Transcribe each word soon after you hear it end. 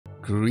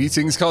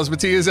Greetings,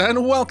 Cosmoteers,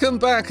 and welcome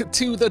back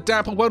to the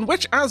Dapper One,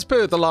 which, as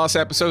per the last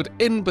episode,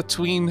 in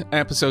between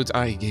episodes,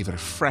 I gave it a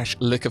fresh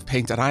lick of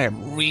paint, and I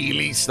am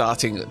really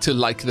starting to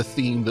like the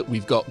theme that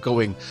we've got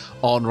going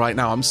on right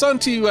now. I'm starting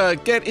to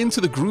get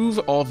into the groove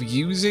of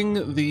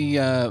using the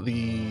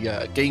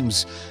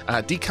game's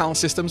decal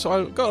system, so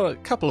I've got a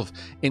couple of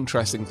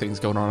interesting things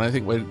going on. I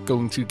think we're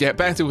going to get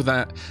better with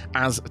that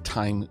as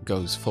time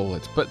goes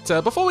forward.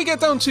 But before we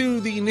get down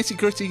to the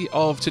nitty-gritty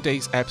of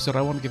today's episode,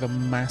 I want to give a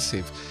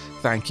massive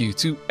thank you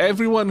to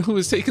everyone who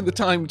has taken the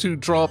time to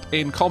drop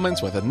in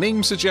comments, whether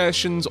name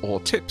suggestions or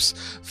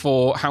tips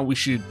for how we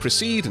should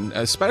proceed, and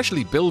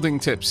especially building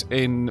tips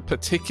in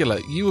particular.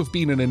 You have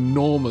been an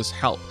enormous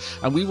help,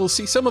 and we will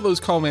see some of those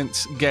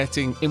comments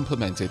getting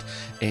implemented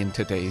in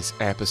today's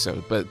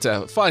episode.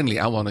 But finally,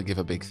 I want to give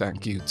a big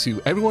thank you to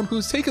everyone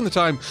who's taken the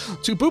time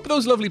to boop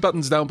those lovely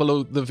buttons down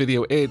below the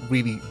video. It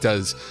really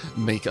does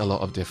make a lot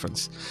of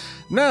difference.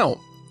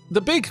 Now, the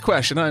big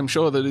question, I'm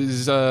sure, that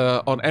is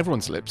on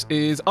everyone's lips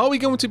is, are we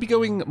going to be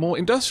going more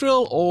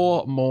industrial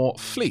or more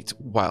fleet?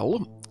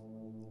 Well,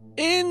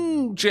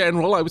 in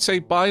general, I would say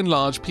by and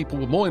large, people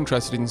were more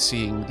interested in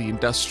seeing the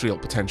industrial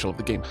potential of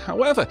the game.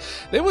 However,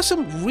 there were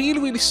some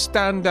really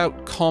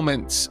standout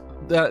comments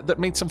that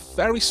made some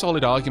very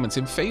solid arguments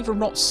in favor of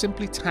not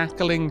simply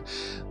tackling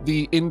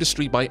the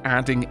industry by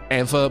adding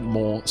ever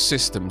more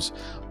systems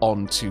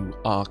onto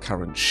our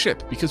current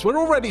ship, because we're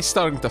already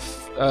starting to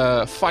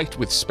fight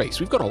with space.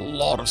 We've got a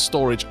lot of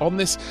storage on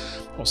this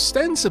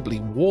ostensibly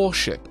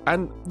warship,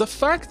 and the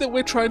fact that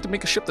we're trying to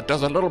make a ship that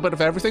does a little bit of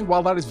everything,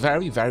 while that is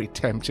very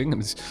tempting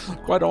and is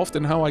quite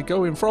often how I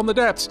go in From the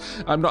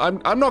Depths, I'm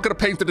not going to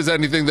paint it as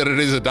anything that it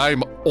isn't.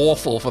 I'm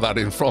awful for that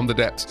in From the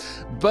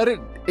Depths, but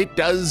it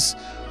does.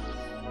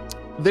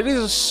 There is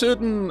a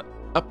certain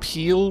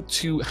appeal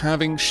to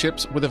having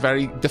ships with a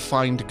very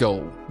defined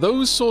goal.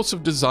 Those sorts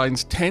of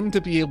designs tend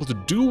to be able to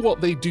do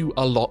what they do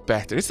a lot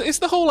better. It's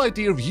the whole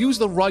idea of use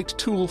the right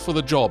tool for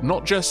the job,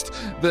 not just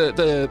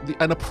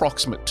an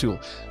approximate tool.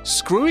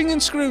 Screwing in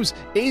screws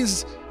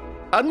is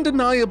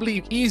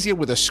undeniably easier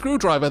with a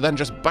screwdriver than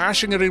just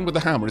bashing it in with a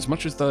hammer, as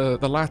much as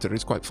the latter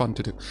is quite fun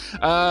to do.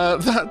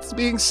 That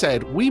being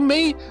said, we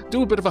may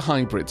do a bit of a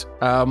hybrid.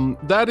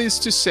 That is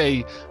to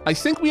say, I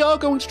think we are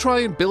going to try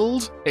and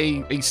build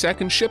a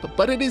second ship,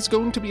 but it is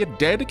going to be a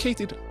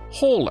dedicated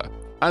hauler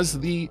as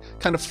the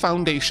kind of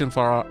foundation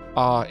for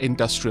our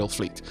industrial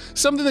fleet.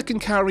 Something that can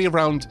carry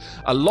around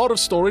a lot of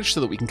storage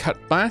so that we can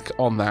cut back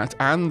on that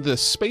and the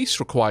space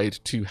required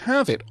to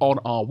have it on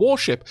our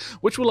warship,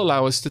 which will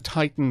allow us to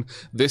tighten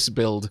this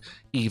build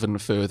even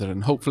further.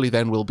 And hopefully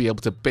then we'll be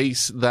able to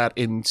base that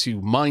into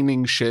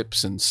mining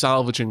ships and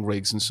salvaging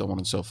rigs and so on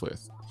and so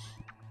forth.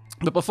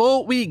 But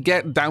before we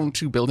get down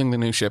to building the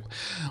new ship,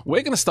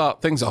 we're going to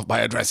start things off by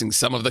addressing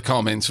some of the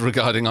comments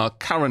regarding our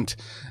current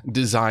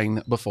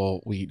design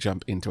before we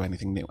jump into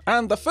anything new.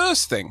 And the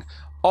first thing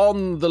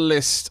on the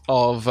list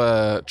of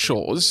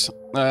chores,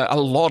 a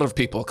lot of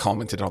people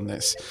commented on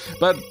this,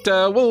 but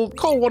we'll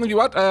call one of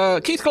you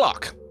out, Keith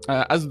Clark.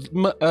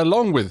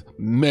 Along with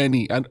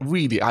many, and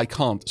really I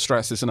can't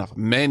stress this enough,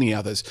 many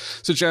others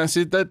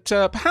suggested that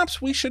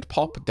perhaps we should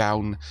pop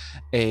down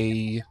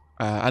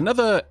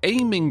another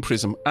aiming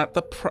prism at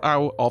the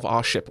prow of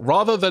our ship,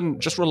 rather than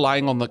just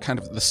relying on the kind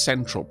of the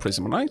central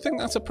prism. And I think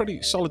that's a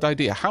pretty solid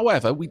idea.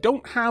 However, we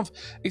don't have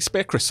a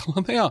spare crystal,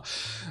 and they are,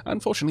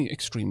 unfortunately,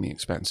 extremely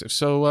expensive.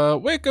 So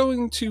we're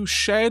going to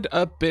shed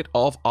a bit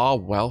of our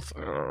wealth.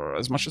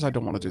 As much as I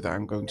don't want to do that,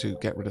 I'm going to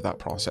get rid of that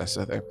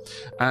processor there.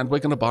 And we're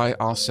going to buy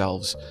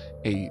ourselves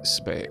a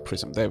spare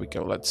prism. There we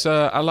go. Let's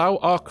allow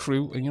our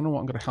crew, and you know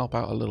what, I'm going to help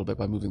out a little bit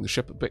by moving the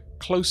ship a bit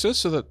closer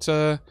so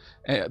that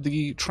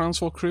the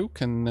transport crew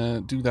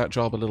can do that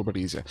job a little bit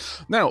easier.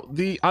 Now,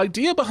 the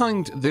idea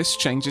behind this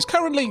change is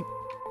currently,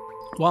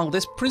 while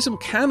this prism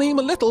can aim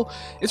a little,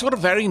 it's got a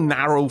very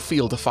narrow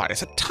field of fire.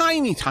 It's a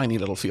tiny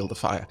little field of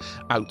fire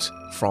out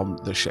from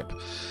the ship.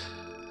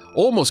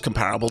 Almost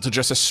comparable to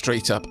just a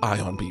straight-up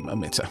ion beam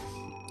emitter.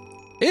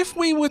 If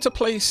we were to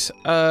place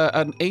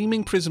an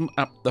aiming prism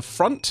at the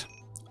front,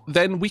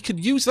 then we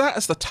could use that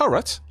as the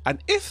turret,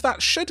 and if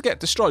that should get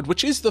destroyed,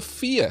 which is the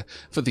fear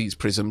for these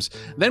prisms,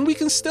 then we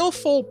can still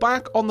fall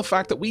back on the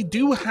fact that we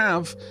do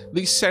have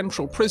the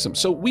central prism.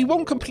 So we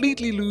won't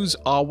completely lose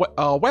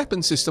our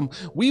weapon system,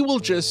 we will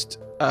just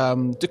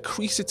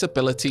decrease its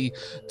ability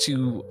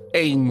to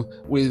aim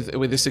with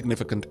a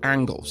significant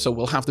angle. So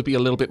we'll have to be a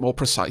little bit more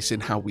precise in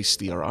how we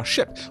steer our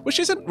ship, which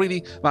isn't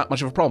really that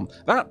much of a problem.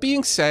 That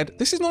being said,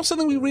 this is not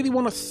something we really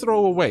want to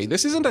throw away.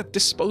 This isn't a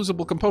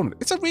disposable component.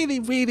 It's a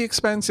really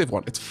expensive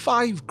one. It's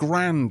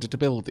 $5,000 to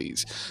build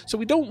these. So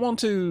we don't want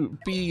to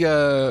be,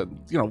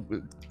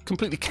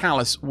 completely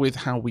callous with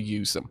how we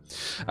use them.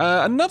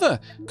 Another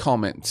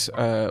comment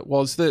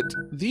was that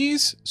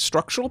these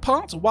structural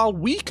parts, while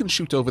we can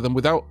shoot over them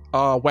without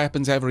our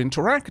weapons ever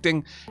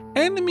interacting,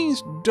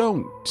 enemies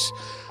don't.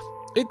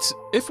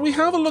 If we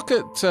have a look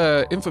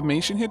at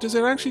information here, does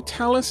it actually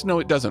tell us? No,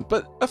 it doesn't.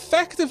 But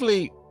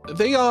effectively,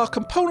 they are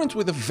components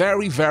with a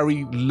very,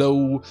 very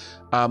low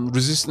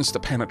resistance to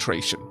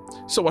penetration.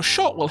 So a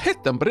shot will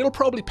hit them, but it'll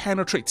probably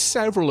penetrate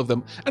several of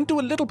them and do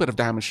a little bit of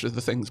damage to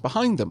the things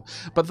behind them.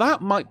 But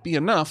that might be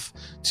enough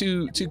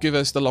to give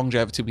us the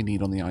longevity we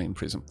need on the ion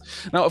prism.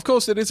 Now, of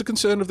course, there is a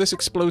concern of this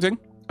exploding.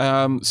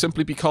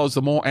 Simply because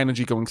the more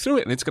energy going through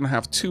it, and it's going to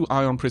have two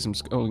ion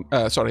prisms going,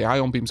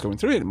 ion beams going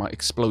through it, it might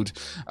explode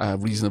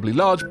reasonably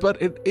large,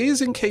 but it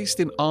is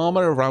encased in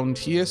armor around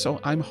here, so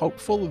I'm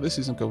hopeful that this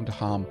isn't going to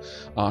harm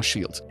our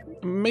shield.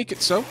 Make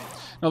it so.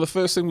 Now, the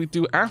first thing we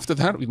do after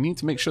that, we need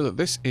to make sure that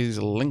this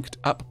is linked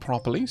up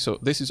properly, so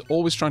this is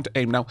always trying to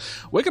aim. Now,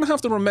 we're going to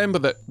have to remember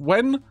that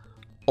when...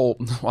 or,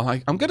 well,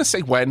 I'm going to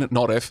say when,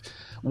 not if.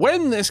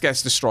 When this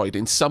gets destroyed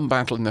in some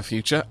battle in the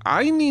future,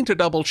 I need to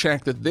double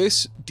check that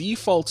this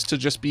defaults to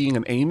just being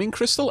an aiming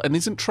crystal and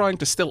isn't trying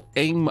to still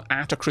aim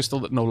at a crystal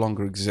that no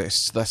longer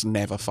exists, thus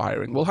never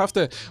firing. We'll have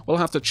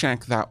to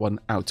check that one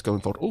out going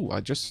forward. Oh,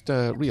 I just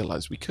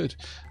realized we could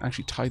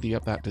actually tidy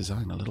up that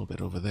design a little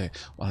bit over there,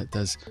 while it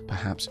does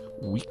perhaps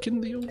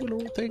weaken the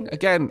overall thing.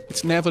 Again,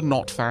 it's never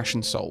not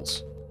fashion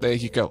souls. There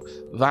you go.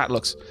 That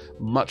looks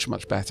much,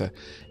 much better,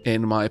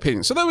 in my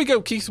opinion. So there we go,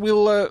 Keith.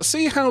 We'll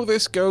see how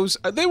this goes.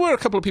 There were a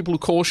couple of people who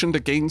cautioned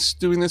against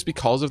doing this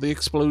because of the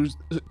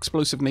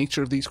explosive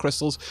nature of these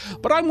crystals,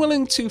 but I'm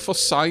willing to, for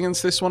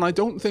science, this one. I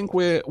don't think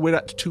we're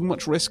at too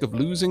much risk of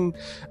losing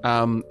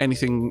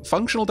anything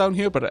functional down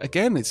here, but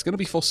again, it's going to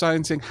be for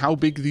sciencing how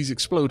big these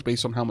explode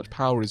based on how much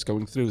power is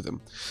going through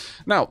them.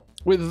 Now,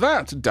 with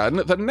that done,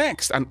 the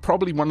next, and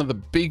probably one of the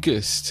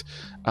biggest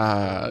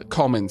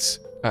comments,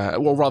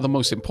 or rather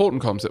most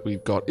important comms that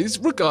we've got, is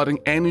regarding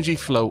energy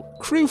flow,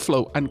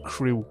 and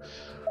crew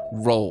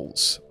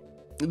roles.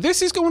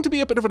 This is going to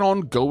be a bit of an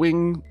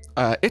ongoing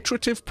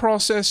iterative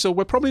process, so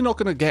we're probably not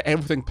going to get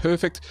everything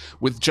perfect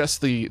with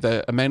just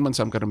the amendments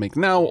I'm going to make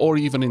now, or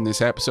even in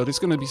this episode. It's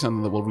going to be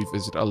something that we'll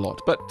revisit a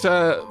lot. But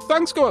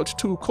thanks go out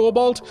to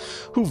Cobalt,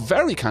 who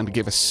very kindly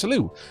gave a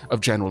slew of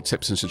general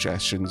tips and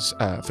suggestions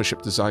for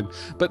ship design,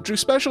 but drew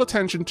special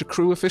attention to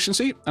crew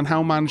efficiency and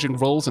how managing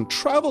roles and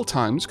travel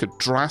times could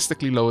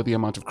drastically lower the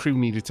amount of crew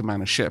needed to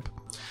man a ship.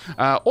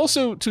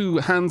 Also to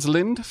Hans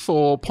Lind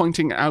for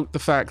pointing out the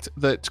fact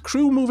that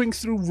crew moving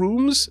through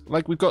rooms,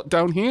 like we've got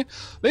down here,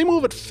 they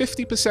move at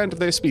 50% of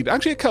their speed.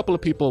 Actually, a couple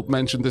of people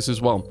mentioned this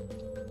as well.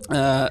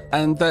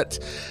 And that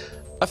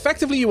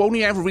effectively you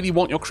only ever really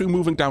want your crew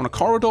moving down a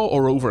corridor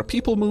or over a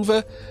people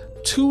mover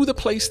to the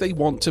place they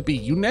want to be.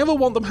 You never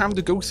want them having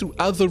to go through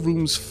other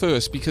rooms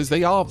first, because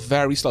they are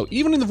very slow.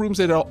 Even in the rooms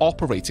that are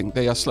operating,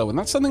 they are slow, and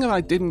that's something that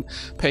I didn't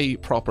pay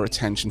proper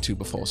attention to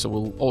before, so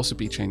we'll also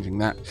be changing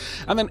that.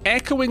 And then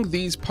echoing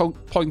these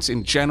points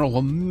in general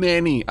were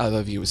many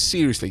other viewers.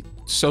 Seriously,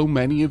 so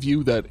many of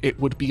you that it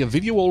would be a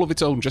video all of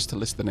its own just to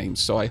list the names,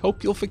 so I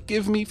hope you'll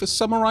forgive me for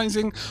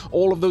summarizing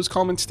all of those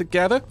comments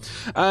together.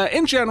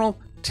 In general,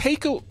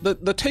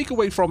 the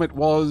takeaway from it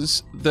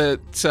was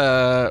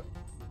that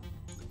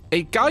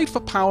a guide for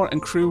power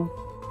and crew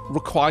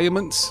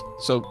requirements,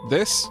 so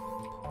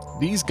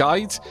these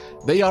guides,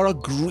 they are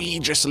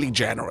egregiously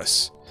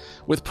generous.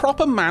 With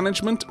proper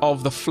management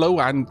of the flow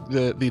and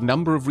the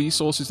number of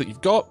resources that you've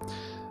got,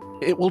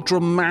 it will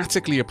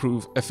dramatically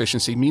improve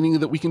efficiency, meaning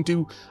that we can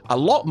do a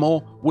lot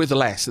more with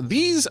less.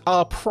 These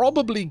are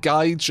probably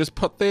guides just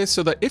put there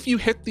so that if you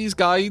hit these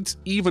guides,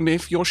 even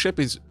if your ship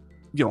is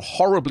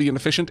horribly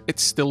inefficient,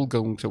 it's still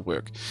going to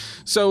work.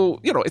 So,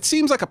 it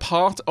seems like a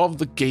part of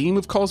the game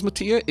of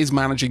Cosmoteer is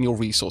managing your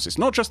resources.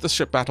 Not just the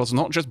ship battles,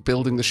 not just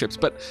building the ships,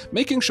 but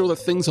making sure that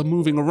things are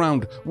moving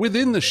around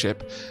within the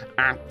ship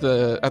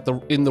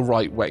in the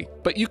right way.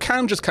 But you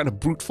can just kind of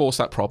brute force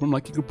that problem,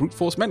 like you could brute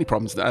force many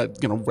problems,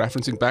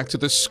 referencing back to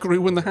the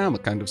screw and the hammer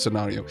kind of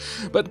scenario.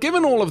 But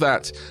given all of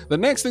that, the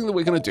next thing that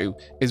we're going to do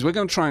is we're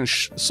going to try and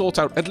sort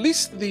out at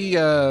least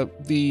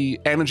the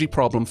energy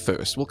problem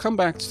first. We'll come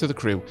back to the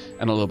crew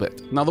in a little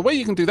bit. Now, the way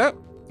you can do that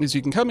is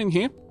you can come in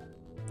here,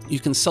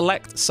 you can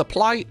select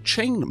supply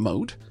chain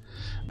mode,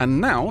 and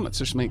now let's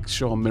just make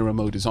sure mirror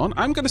mode is on.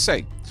 I'm going to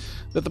say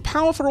that the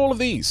power for all of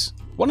these,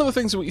 one of the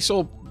things that we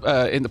saw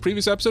in the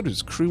previous episode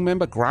was crew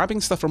member grabbing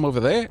stuff from over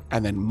there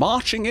and then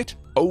marching it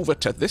over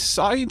to this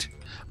side.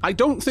 I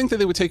don't think that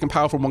they were taking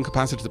power from one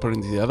capacitor to put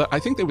into the other. I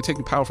think they were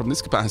taking power from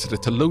this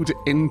capacitor to load it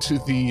into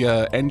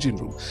the engine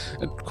room.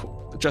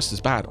 Just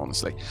as bad,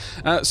 honestly.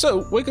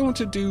 So we're going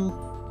to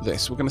do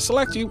this. We're going to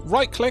select you,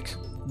 right click.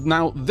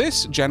 Now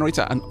this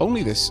generator and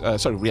only this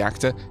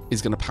reactor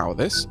is going to power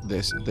this,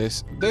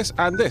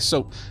 and this.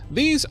 So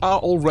these are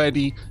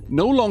already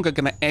no longer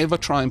going to ever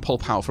try and pull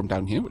power from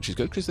down here, which is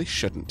good because they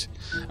shouldn't.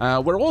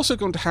 We're also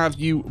going to have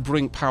you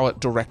bring power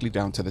directly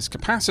down to this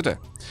capacitor.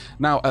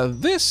 Now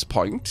at this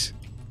point,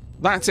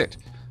 that's it.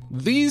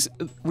 These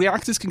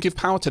reactors can give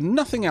power to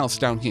nothing else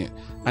down here,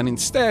 and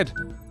instead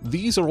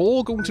these are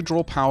all going to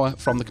draw power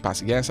from the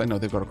capacitor. Yes, I know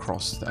they've got to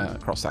cross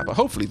that, but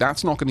hopefully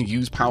that's not going to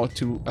use power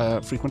too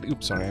frequently.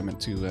 Oops, sorry, I meant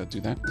to do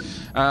that.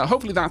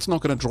 Hopefully that's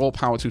not going to draw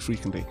power too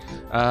frequently.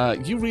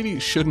 You really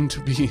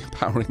shouldn't be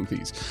powering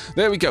these.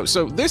 There we go.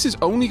 So this is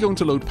only going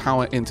to load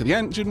power into the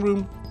engine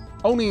room.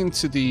 only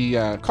into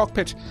the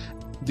cockpit,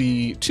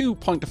 the 2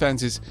 point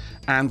defenses,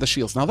 and the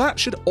shields. Now that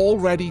should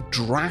already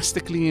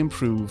drastically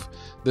improve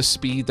the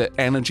speed that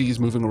energy is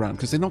moving around,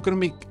 because they're not going to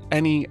make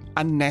any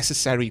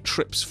unnecessary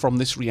trips from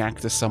this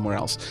reactor somewhere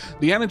else.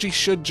 The energy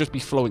should just be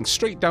flowing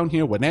straight down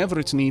here whenever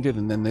it's needed,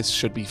 and then this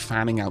should be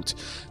fanning out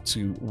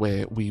to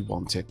where we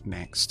want it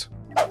next.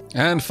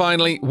 And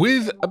finally,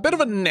 with a bit of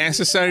a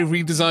necessary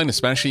redesign,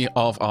 especially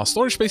of our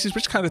storage spaces,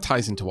 which kind of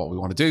ties into what we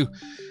want to do,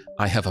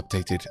 I have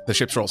updated the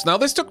ship's roles. Now,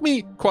 this took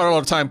me quite a lot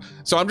of time,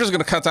 so I'm just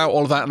going to cut out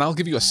all of that, and I'll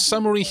give you a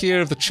summary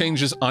here of the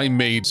changes I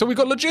made. So we've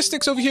got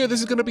logistics over here. This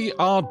is going to be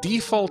our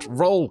default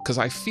role, because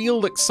I feel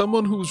like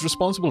someone who's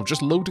responsible for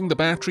just loading the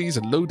batteries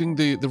and loading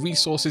the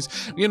resources,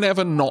 you're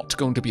never not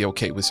going to be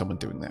okay with someone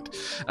doing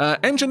that.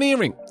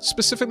 Engineering,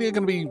 specifically, are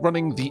going to be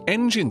running the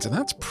engines, and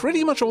that's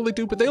pretty much all they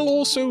do, but they'll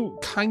also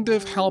kind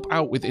of help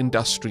out with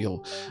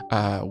industrial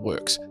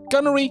works.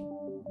 Gunnery,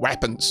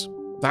 weapons,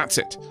 that's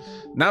it.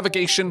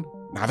 Navigation,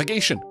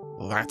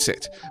 that's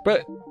it.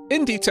 But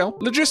in detail,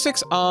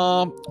 logistics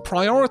are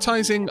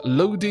prioritizing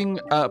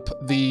loading up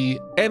the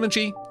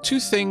energy to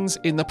things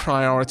in the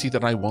priority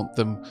that I want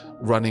them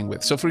running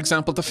with. So for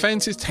example,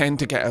 defenses tend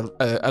to get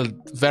a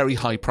very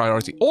high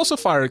priority. Also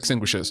fire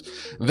extinguishers.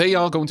 They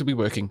are going to be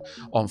working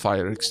on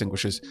fire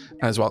extinguishers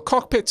as well.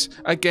 Cockpits,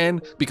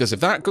 again, because if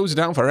that goes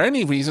down for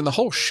any reason, the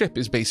whole ship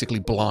is basically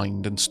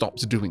blind and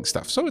stops doing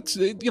stuff. So it's,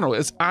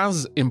 it's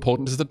as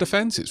important as the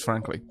defenses,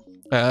 frankly.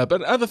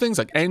 But other things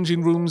like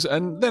engine rooms,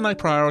 and then I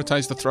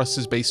prioritize the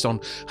thrusters based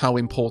on how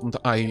important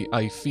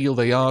I feel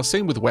they are.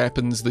 Same with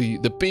weapons. The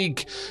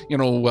big,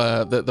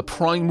 the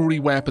primary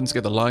weapons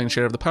get the lion's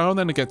share of the power, and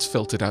then it gets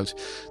filtered out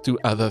to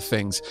other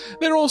things.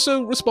 They're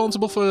also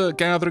responsible for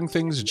gathering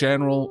things,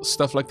 general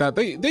stuff like that.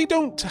 They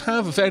don't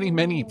have very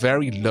many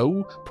very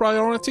low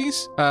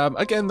priorities.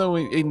 Again, though,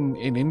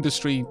 in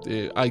industry,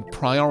 I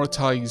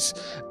prioritize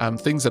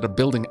things that are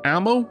building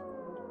ammo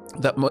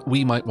that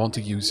we might want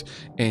to use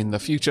in the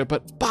future,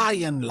 but by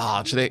and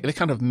large, they're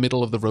kind of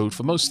middle of the road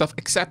for most stuff,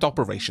 except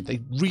operation. They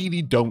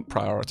really don't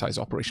prioritize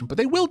operation, but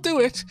they will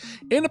do it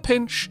in a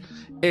pinch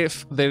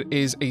if there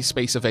is a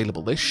space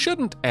available. There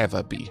shouldn't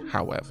ever be,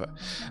 however.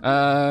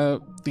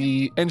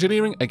 The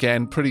engineering,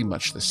 again, pretty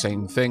much the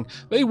same thing.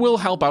 They will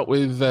help out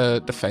with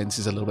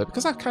defenses a little bit,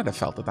 because I kind of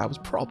felt that was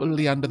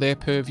probably under their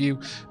purview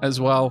as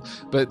well.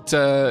 But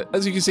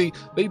as you can see,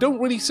 they don't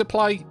really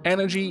supply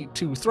energy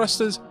to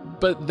thrusters,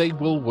 but they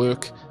will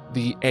work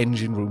the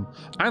engine room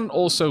and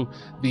also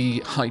the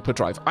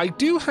hyperdrive. I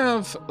do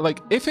have,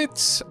 if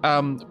it's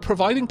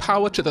providing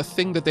power to the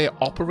thing that they're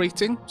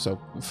operating,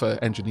 so for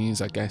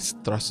engineers, I guess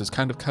thrusters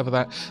kind of cover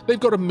that, they've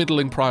got a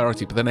middling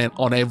priority, but then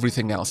on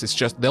everything else, it's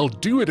just they'll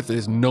do it if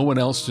there's no one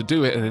else to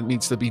do it and it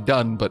needs to be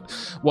done. But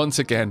once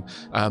again,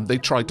 they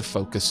try to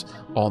focus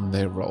on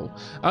their role.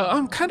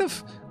 I'm kind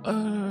of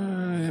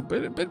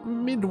but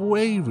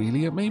midway,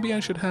 really. Maybe I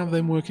should have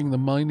them working the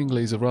mining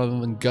laser rather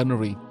than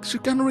gunnery.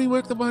 Should gunnery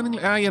work the mining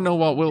laser? You know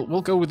what?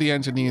 We'll go with the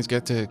engineers.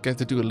 Get to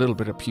do a little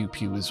bit of pew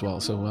pew as well.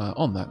 So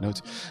on that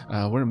note,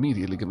 we're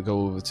immediately going to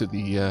go over to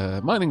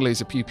the mining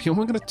laser pew pew, and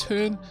we're going to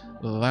turn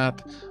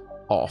that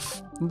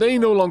off. They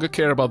no longer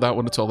care about that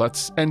one at all.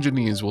 That's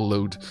engineers will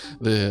load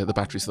the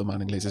batteries for the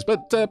mining lasers.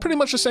 But pretty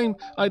much the same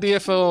idea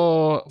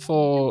for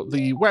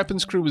the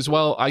weapons crew as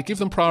well. I give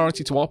them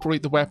priority to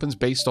operate the weapons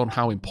based on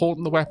how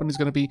important the weapon is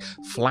going to be.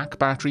 Flak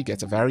battery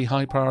gets a very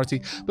high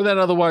priority, but then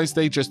otherwise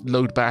they just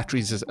load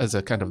batteries as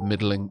a kind of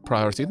middling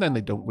priority, and then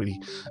they don't really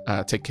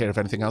take care of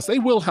anything else. They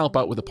will help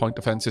out with the point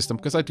defense system,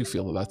 because I do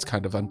feel that that's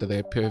kind of under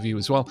their purview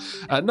as well.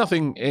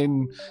 Nothing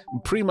in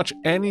pretty much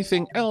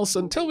anything else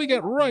until we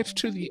get right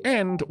to the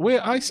end,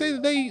 where I say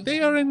that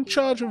they are in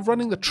charge of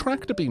running the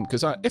tractor beam,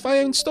 because if I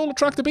install a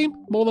tractor beam,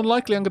 more than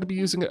likely I'm going to be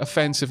using it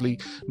offensively,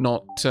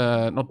 not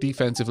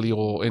defensively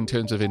or in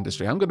terms of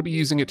industry. I'm going to be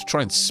using it to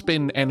try and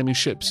spin enemy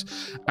ships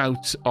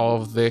out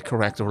of their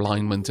correct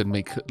alignment and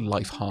make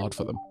life hard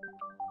for them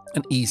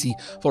and easy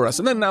for us.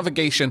 And then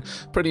navigation,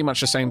 pretty much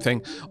the same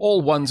thing.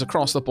 All ones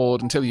across the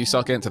board until you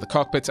start getting to the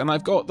cockpits, and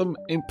I've got them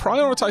in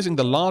prioritizing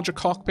the larger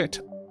cockpit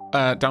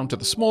down to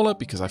the smaller,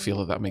 because I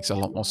feel that makes a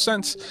lot more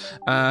sense.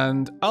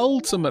 And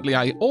ultimately,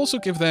 I also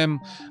give them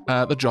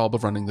the job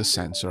of running the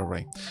sensor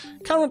array.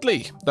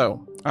 Currently,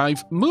 though,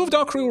 I've moved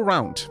our crew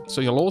around,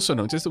 so you'll also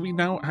notice that we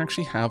now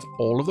actually have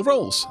all of the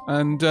roles.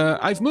 And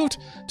I've moved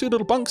 2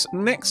 little bunks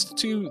next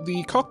to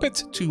the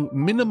cockpit to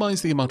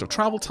minimize the amount of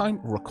travel time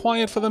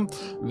required for them.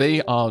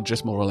 They are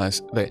just more or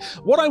less there.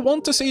 What I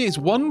want to see is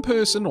 1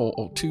 person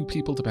or 2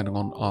 people, depending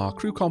on our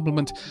crew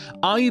complement,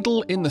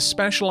 idle in the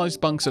specialized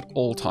bunks at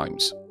all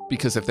times.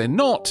 Because if they're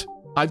not,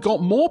 I've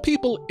got more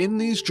people in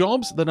these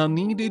jobs than are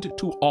needed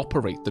to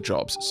operate the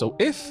jobs. So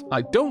if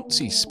I don't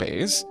see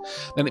spares,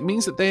 then it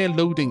means that they're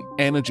loading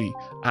energy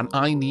and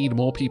I need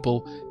more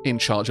people in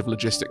charge of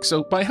logistics.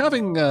 So by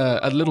having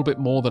a little bit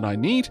more than I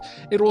need,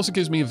 it also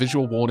gives me a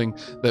visual warning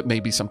that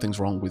maybe something's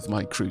wrong with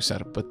my crew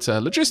setup. But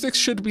logistics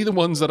should be the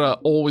ones that are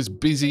always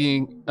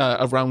busying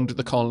around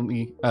the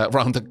colony,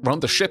 around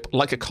the ship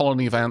like a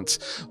colony of ants,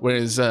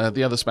 whereas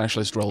the other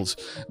specialist roles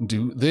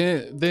do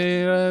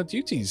their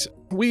duties.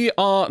 We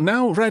are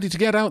now ready to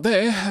get out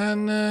there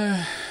and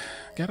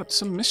get up to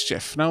some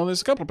mischief. Now,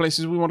 there's a couple of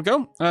places we want to go.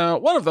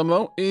 One of them,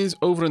 though, is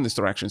over in this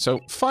direction. So,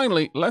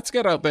 finally, let's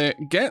get out there,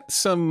 get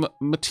some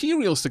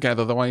materials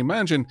together, though I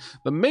imagine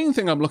the main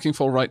thing I'm looking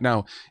for right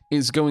now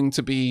is going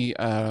to be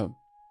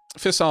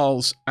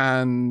fissiles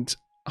and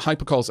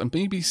hypercols and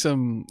maybe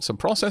some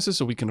processors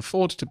so we can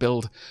afford to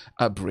build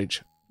a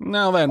bridge.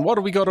 Now then, what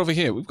have we got over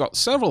here? We've got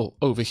several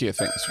over here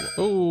things.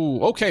 Oh,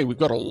 okay, we've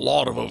got a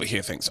lot of over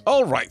here things.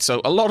 All right,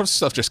 so a lot of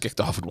stuff just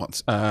kicked off at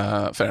once.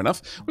 Fair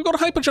enough. We've got a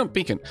hyperjump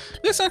beacon.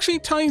 This actually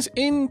ties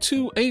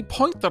into a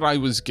point that I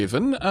was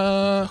given.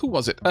 Who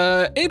was it?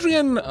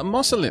 Adrian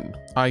Mosselin.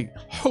 I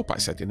hope I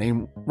said your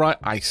name right.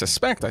 I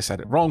suspect I said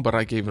it wrong, but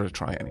I gave it a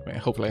try anyway.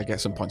 Hopefully I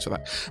get some points for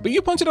that. But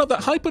you pointed out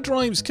that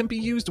hyperdrives can be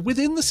used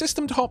within the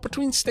system to hop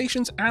between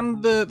stations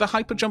and the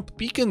hyperjump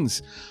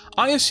beacons.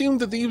 I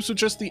assumed that these were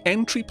just the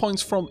entry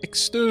points from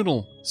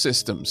external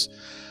systems,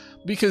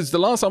 because the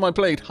last time I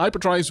played,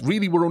 hyperdrives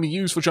really were only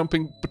used for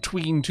jumping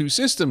between two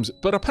systems,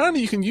 but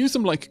apparently you can use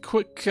them like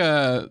quick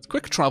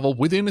travel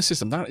within a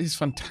system. That is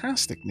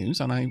fantastic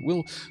news, and I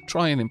will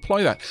try and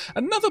employ that.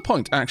 Another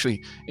point,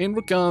 actually, in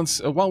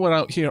regards, while we're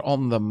out here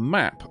on the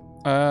map,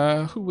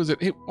 who was it?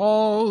 It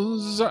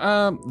was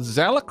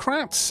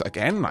Zelocrats.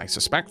 Again, I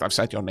suspect I've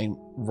said your name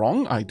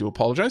wrong. I do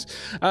apologize.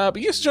 But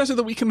you suggested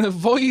that we can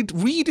avoid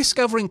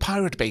rediscovering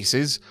pirate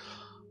bases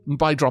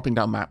by dropping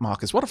down map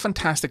markers. What a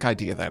fantastic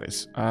idea that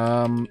is.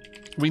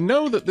 We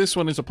know that this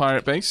one is a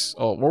pirate base,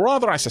 or well,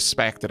 rather I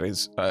suspect it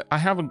is. I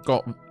haven't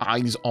got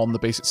eyes on the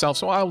base itself,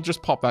 so I'll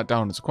just pop that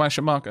down as a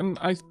question mark, and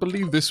I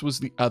believe this was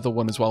the other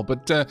one as well.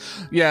 But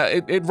yeah,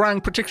 it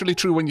rang particularly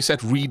true when you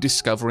said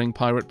rediscovering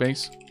pirate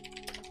base,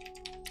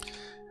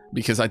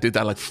 because I did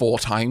that like 4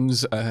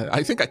 times.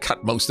 I think I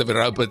cut most of it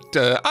out, but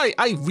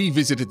I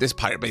revisited this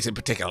pirate base in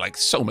particular like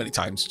so many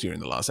times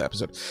during the last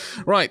episode.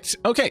 Right,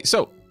 okay,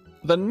 so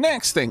the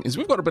next thing is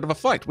we've got a bit of a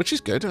fight, which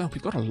is good.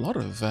 We've got a lot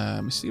of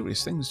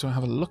mysterious things to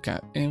have a look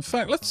at. In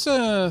fact, let's...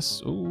 oh,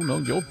 no,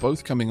 you're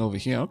both coming over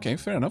here. Okay,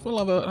 fair enough. We'll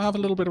have a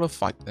little bit of a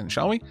fight then,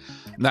 shall we?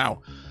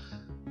 Now,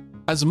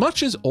 as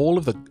much as all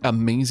of the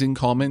amazing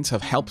comments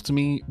have helped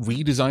me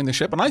redesign the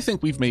ship, and I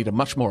think we've made a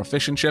much more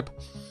efficient ship,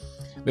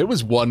 there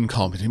was one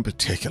comment in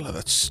particular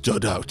that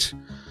stood out.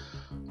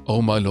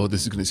 Oh my lord,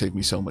 this is going to save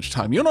me so much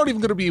time. You're not even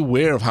going to be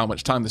aware of how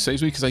much time this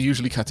saves me because I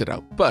usually cut it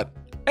out. But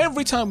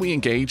every time we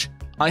engage,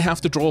 I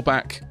have to draw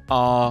back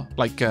our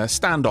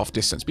standoff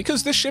distance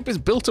because this ship is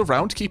built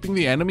around keeping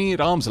the enemy at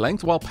arm's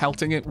length while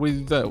pelting it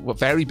with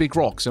very big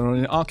rocks, or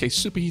in our case,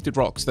 superheated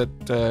rocks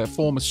that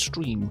form a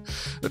stream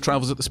that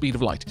travels at the speed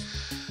of light.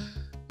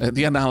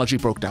 The analogy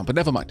broke down, but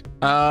never mind.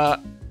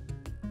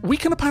 We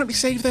can apparently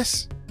save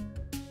this.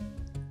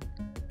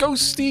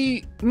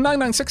 Ghosty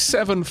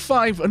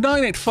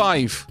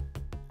 99675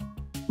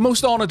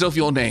 most honored of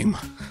your name.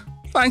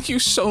 Thank you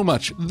so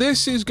much.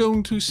 This is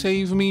going to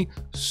save me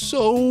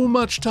so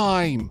much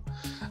time.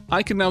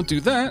 I can now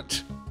do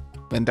that,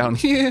 then down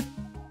here,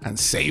 and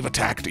save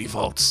attack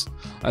defaults.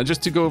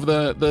 Just to go over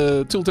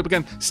the tooltip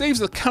again, saves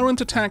the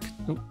current attack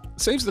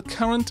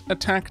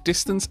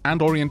distance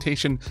and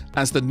orientation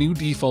as the new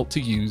default to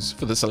use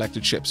for the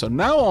selected ship. So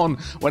now on,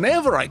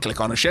 whenever I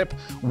click on a ship,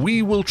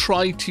 we will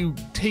try to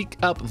take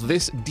up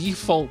this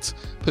default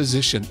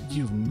position.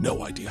 You've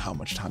no idea how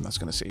much time that's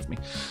going to save me.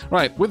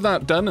 Right, with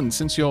that done, and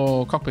since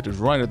your cockpit is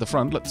right at the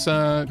front, let's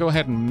go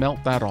ahead and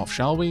melt that off,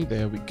 shall we?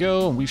 There we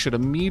go. And we should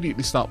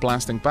immediately start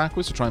blasting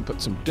backwards to try and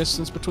put some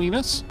distance between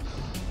us.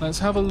 Let's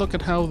have a look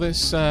at how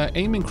this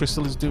aiming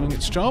crystal is doing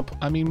its job.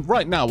 I mean,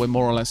 right now we're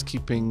more or less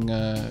keeping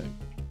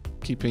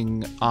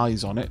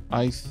eyes on it.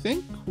 I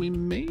think we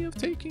may have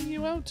taken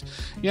you out.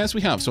 Yes,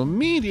 we have. So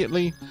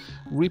immediately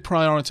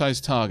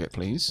reprioritize target,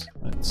 please.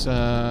 Let's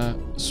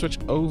switch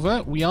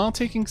over. We are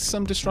taking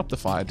some disruptor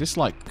fire,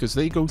 dislike, because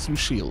they go through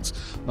shields.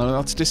 Now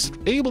let's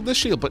disable the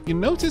shield, but you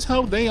notice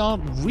how they are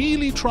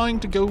really trying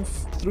to go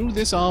through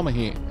this armor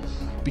here,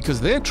 because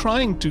they're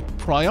trying to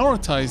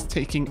prioritize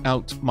taking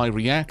out my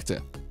reactor.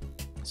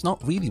 It's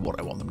not really what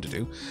I want them to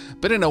do,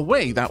 but in a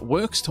way that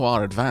works to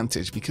our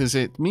advantage because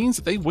it means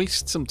that they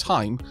waste some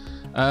time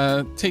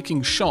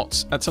taking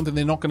shots at something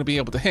they're not going to be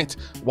able to hit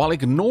while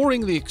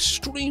ignoring the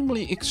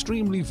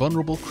extremely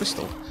vulnerable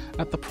crystal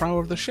at the prow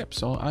of the ship.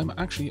 So I'm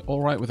actually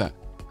all right with that.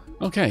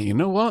 Okay, you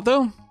know what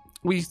though?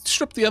 We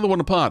stripped the other one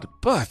apart,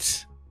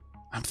 but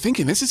I'm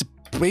thinking this is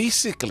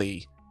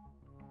basically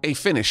a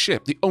finished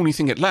ship. The only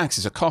thing it lacks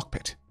is a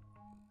cockpit.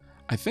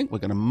 I think we're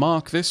going to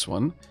mark this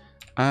one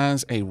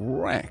as a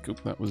wreck.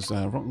 Oop, that was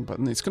wrong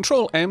button. It's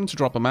Control M to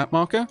drop a map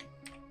marker.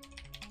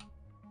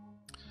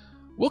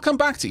 We'll come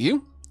back to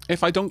you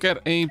if I don't get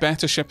a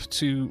better ship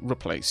to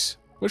replace.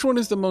 Which one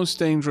is the most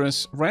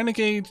dangerous?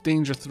 Renegade,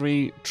 Danger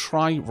 3,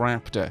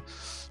 Tri-Raptor.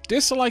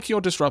 Dislike your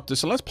disruptor,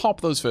 so let's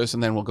pop those first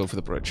and then we'll go for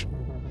the bridge.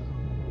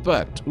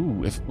 But,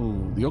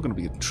 you're going to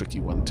be a tricky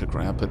one to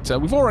grab.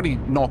 But we've already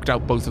knocked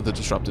out both of the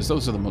disruptors.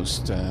 Those are the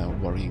most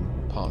worrying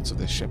parts of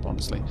this ship,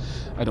 honestly.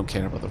 I don't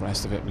care about the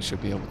rest of it. We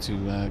should be able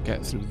to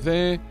get through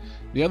there.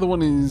 The other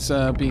one is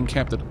being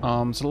kept at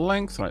arm's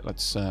length. Right,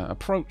 let's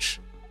approach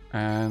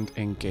and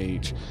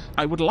engage.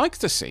 I would like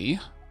to see...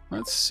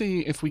 Let's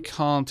see if we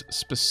can't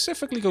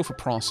specifically go for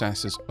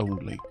processors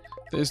only.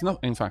 There's no...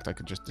 In fact, I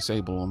could just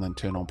disable and then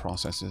turn on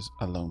processors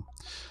alone.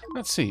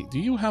 Let's see. Do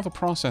you have a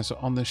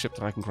processor on this ship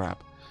that I can grab?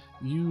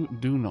 You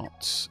do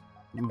not.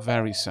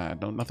 Very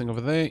sad. No, nothing over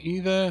there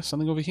either.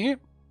 Something over here?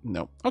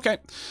 No. Okay.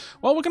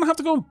 Well, we're going to have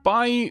to go and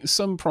buy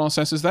some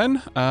processors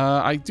then.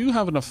 I do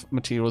have enough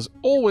materials.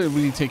 All we're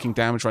really taking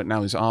damage right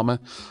now is armor.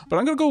 But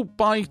I'm going to go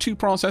buy 2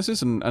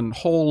 processors and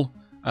haul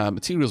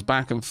materials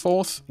back and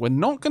forth. We're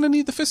not going to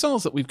need the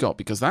fissiles that we've got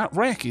because that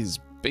wreck is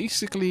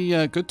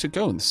basically good to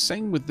go. And the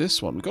same with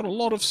this one. We've got a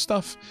lot of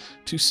stuff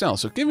to sell.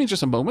 So give me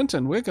just a moment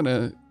and we're going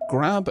to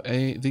grab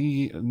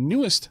the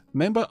newest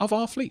member of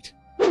our fleet.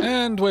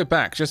 And we're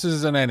back just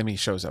as an enemy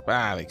shows up.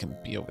 They can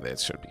be over there. It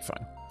should be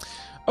fine.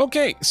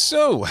 Okay,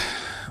 so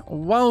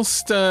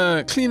whilst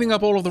cleaning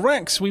up all of the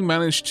wrecks, we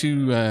managed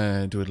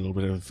to do a little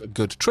bit of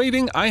good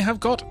trading. I have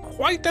got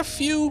quite a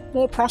few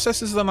more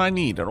processors than I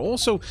need, and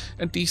also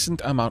a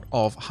decent amount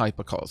of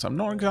hypercores. I'm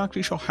not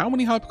exactly sure how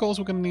many hypercores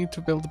we're going to need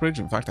to build the bridge.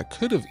 In fact, I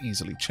could have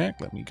easily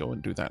checked. Let me go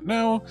and do that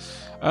now.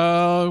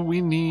 We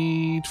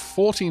need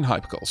 14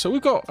 hypercores, so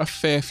we've got a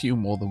fair few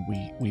more than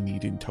we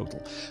need in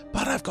total.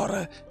 But I've got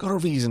a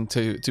reason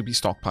to be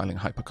stockpiling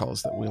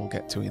hypercores that we'll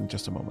get to in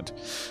just a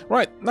moment.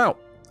 Right, now,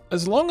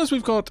 as long as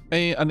we've got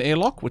an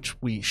airlock,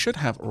 which we should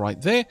have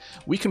right there,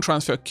 we can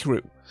transfer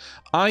crew.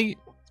 I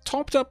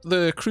topped up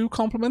the crew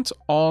complement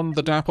on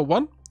the Dapper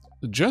 1,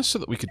 just so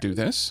that we could do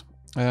this.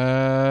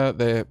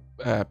 The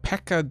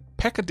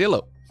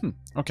Peccadillo.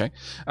 Okay.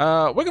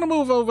 We're going to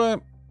move over.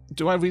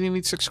 Do I really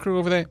need 6 crew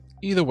over there?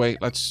 Either way,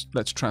 let's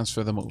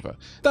transfer them over.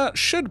 That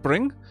should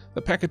bring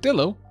the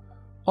Peccadillo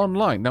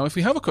online. Now, if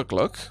we have a quick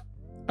look...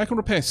 I can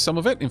repair some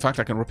of it. In fact,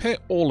 I can repair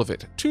all of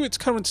it to its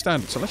current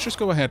standard. So let's just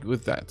go ahead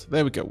with that.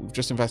 There we go. We've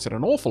just invested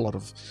an awful lot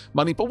of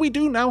money, but we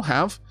do now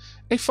have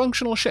a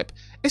functional ship.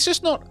 It's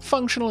just not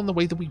functional in the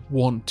way that we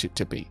want it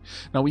to be.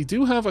 Now, we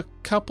do have a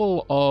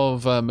couple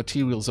of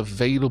materials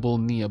available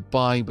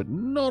nearby, but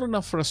not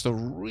enough for us to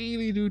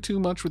really do too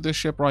much with this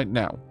ship right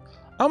now.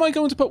 Am I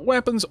going to put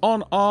weapons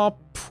on our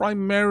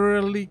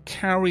primarily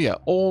carrier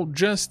or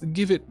just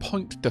give it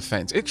point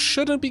defense? It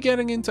shouldn't be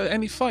getting into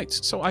any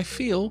fights, so I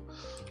feel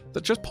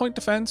that just point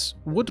defense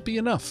would be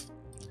enough.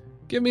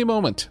 Give me a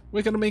moment.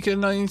 We're going to make a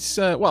nice,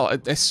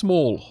 a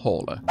small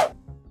hauler.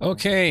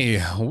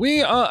 Okay,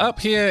 we are up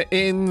here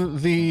in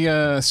the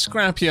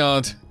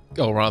scrapyard,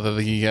 or rather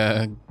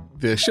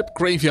the ship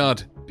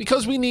graveyard,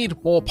 because we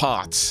need more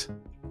parts.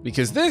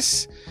 Because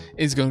this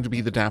is going to be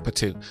the Dapper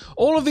 2.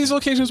 All of these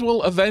locations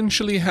will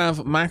eventually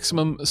have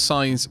maximum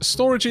size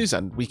storages,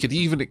 and we could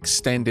even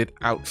extend it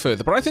out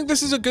further. But I think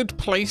this is a good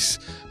place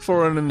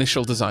for an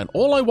initial design.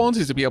 All I want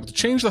is to be able to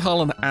change the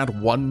hull and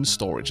add 1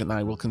 storage, and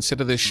I will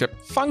consider this ship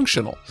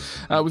functional.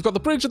 We've got the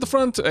bridge at the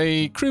front,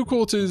 a crew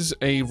quarters,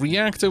 a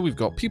reactor, we've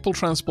got people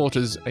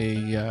transporters,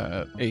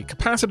 a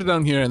capacitor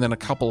down here, and then a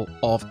couple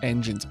of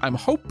engines. I'm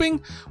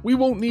hoping we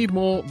won't need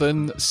more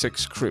than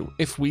 6 crew.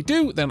 If we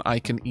do, then I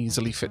can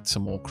easily fit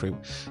some more crew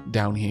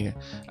down here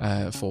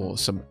for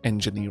some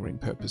engineering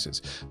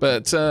purposes.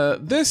 But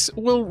this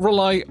will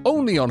rely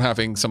only on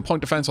having some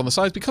point defense on the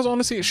sides, because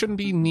honestly it shouldn't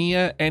be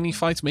near any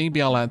fights.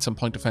 Maybe I'll add some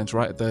point defense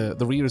right at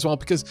the rear as well,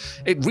 because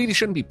it really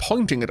shouldn't be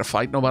pointing at a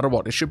fight no matter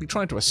what. It should be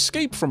trying to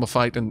escape from a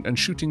fight and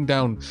shooting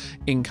down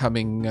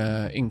incoming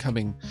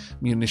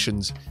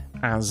munitions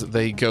as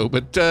they go.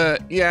 But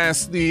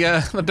yes, the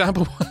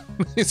Dapper 1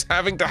 is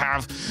having to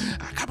have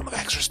a couple of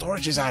extra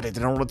storages added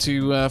in order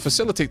to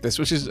facilitate this,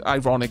 which is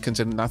ironic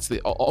considering that's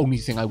the only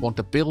thing I want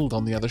to build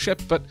on the other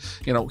ship. But,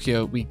 you know,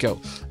 here we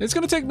go. It's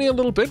going to take me a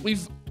little bit.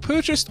 We've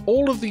purchased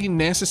all of the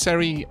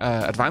necessary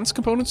advanced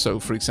components. So,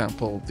 for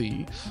example,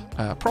 the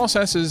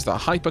processors, the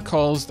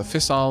hypercores, the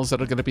fissiles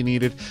that are going to be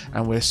needed.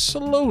 And we're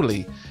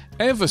slowly,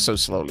 ever so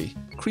slowly,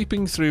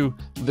 creeping through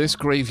this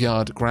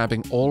graveyard,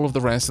 grabbing all of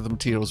the rest of the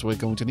materials we're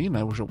going to need.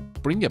 Now we shall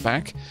bring you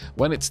back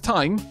when it's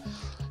time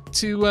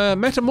to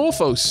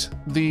metamorphose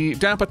the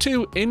Dapper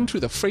 2 into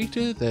the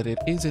freighter that it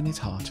is in its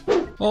heart.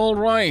 All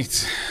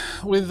right,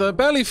 with a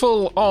belly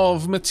full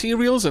of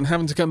materials and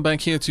having to come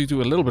back here to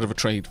do a little bit of a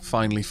trade,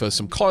 finally, for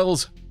some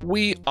coils,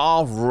 we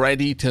are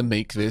ready to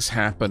make this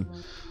happen.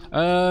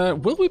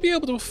 Will we be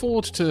able to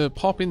afford to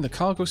pop in the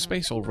cargo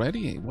space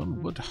already?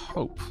 One would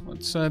hope.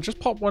 Let's just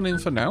pop one in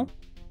for now.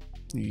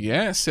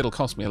 Yes, it'll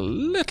cost me a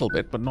little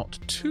bit, but not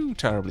too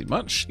terribly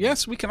much.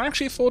 Yes, we can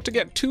actually afford to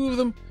get 2 of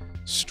them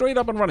straight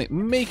up and running.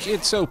 Make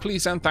it so,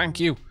 please and thank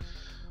you.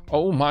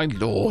 Oh my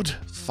lord.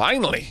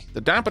 Finally,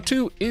 the Dapper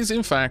 2 is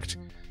in fact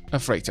a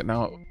freighter.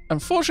 Now,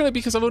 unfortunately,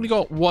 because I've only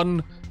got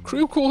one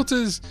crew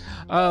quarters,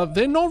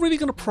 they're not really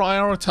going to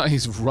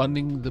prioritize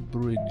running the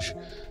bridge.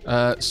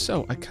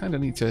 So I kind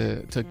of need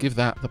to give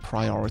that the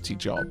priority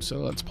job. So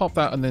let's pop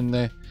that, and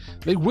then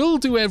they will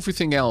do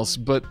everything else,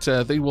 but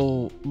they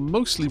will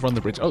mostly run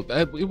the bridge. Oh,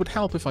 it would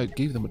help if I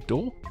gave them a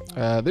door.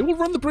 They will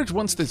run the bridge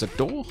once there's a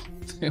door.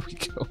 There we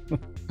go.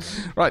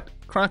 Right,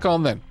 crack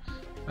on then.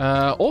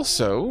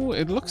 Also,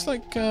 it looks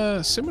like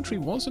symmetry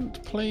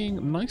wasn't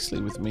playing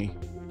nicely with me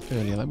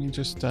earlier. Let me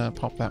just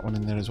pop that one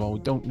in there as well. We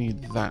don't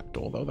need that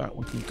door, though. That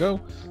one can go.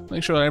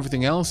 Make sure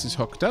everything else is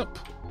hooked up.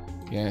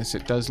 Yes,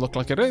 it does look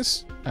like it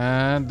is.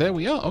 And there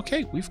we are.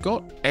 Okay, we've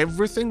got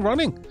everything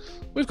running.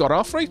 We've got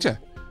our freighter.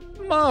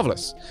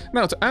 Marvelous.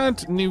 Now, to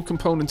add new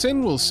components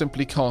in will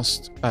simply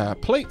cost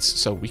plates,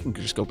 so we can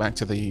just go back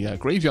to the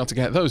graveyard to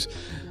get those.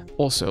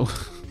 Also,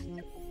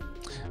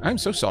 I'm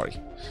so sorry.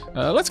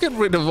 Let's get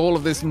rid of all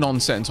of this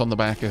nonsense on the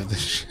back of the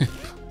ship.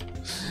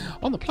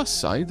 On the plus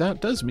side, that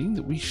does mean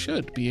that we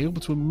should be able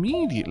to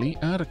immediately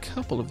add a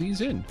couple of these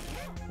in.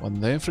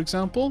 One there, for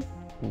example.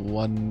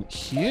 One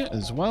here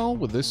as well.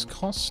 Will this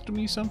cost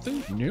me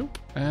something? Nope.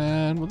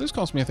 And will this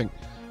cost me, I think?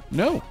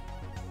 No.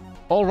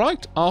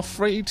 Alright, our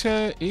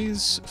freighter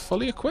is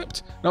fully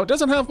equipped. Now, it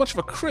doesn't have much of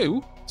a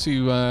crew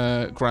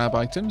to grab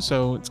items,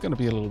 so it's going to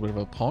be a little bit of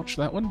a potch,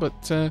 that one.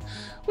 But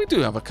we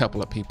do have a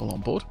couple of people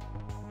on board.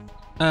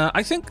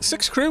 I think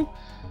 6 crew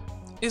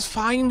is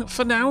fine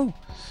for now.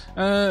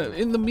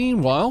 In the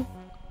meanwhile,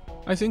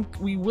 I think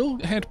we will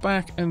head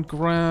back and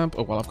grab...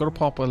 Oh, well, I've got to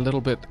pop a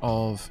little bit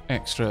of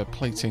extra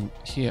plating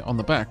here on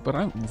the back, but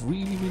I'm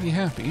really, really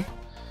happy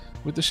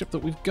with the ship that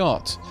we've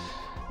got.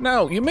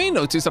 Now, you may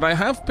notice that I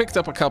have picked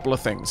up a couple of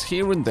things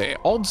here and there,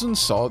 odds and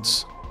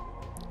sods,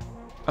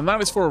 and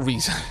that is for a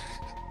reason.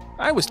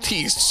 I was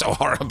teased so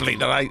horribly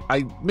that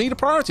I made a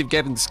priority of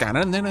getting the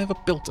scanner, and then I never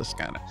built a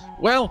scanner.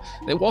 Well,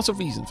 there was a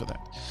reason for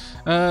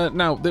that.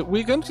 Now, that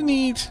we're going to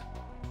need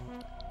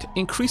to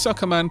increase our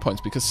command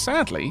points, because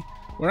sadly,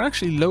 we're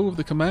actually low of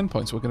the command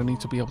points. We're going to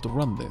need to be able to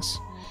run this.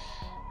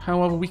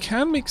 However, we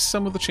can make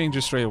some of the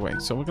changes straight away.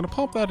 So we're going to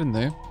pop that in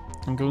there.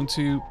 I'm going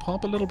to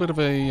pop a little bit of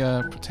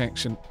a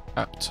protection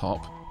up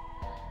top.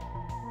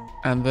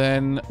 And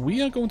then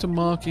we are going to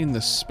mark in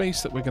the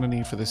space that we're going to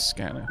need for this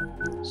scanner.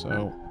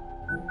 So,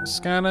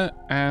 scanner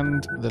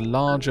and the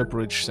larger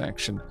bridge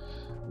section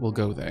will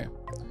go there.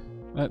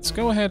 Let's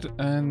go ahead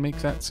and make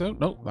that so.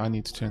 No, I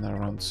need to turn that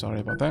around. Sorry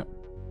about that.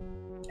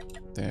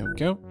 There we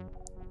go.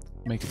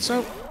 Make it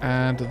so.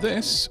 And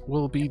this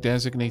will be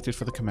designated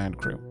for the command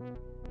crew.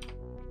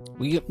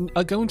 We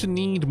are going to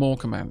need more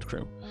command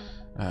crew,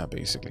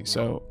 basically.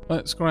 So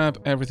let's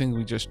grab everything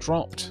we just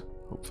dropped,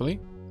 hopefully.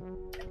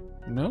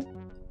 No?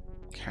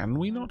 Can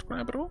we not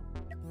grab it all?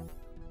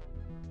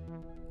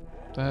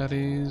 That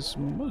is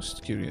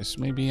most curious.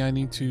 Maybe I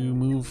need to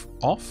move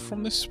off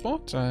from this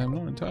spot? I'm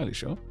not entirely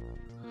sure.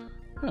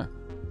 Huh.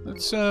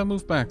 Let's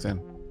move back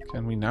then.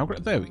 Can we now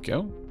grab... There we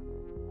go.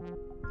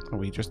 Are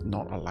we just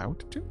not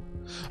allowed to?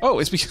 Oh,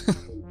 it's because...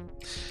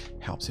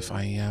 Helps if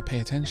I pay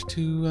attention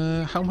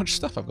to how much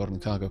stuff I've got in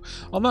cargo.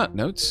 On that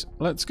note,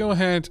 let's go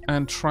ahead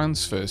and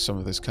transfer some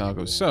of this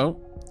cargo.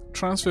 So,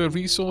 transfer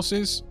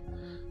resources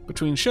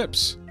between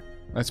ships.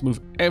 Let's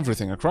move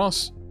everything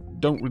across.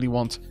 Don't really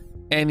want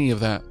any of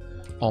that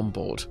on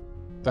board.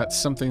 That's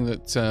something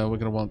that we're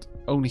going to want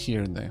only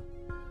here and there.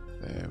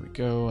 There we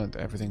go, and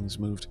everything's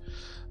moved.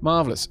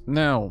 Marvelous.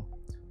 Now,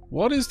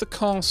 what is the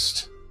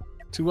cost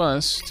to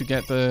us to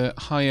get the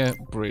higher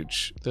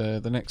bridge, the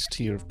next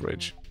tier of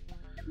bridge?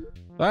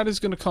 That is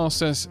going to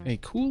cost us a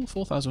cool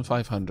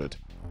 4,500.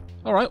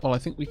 Alright, well I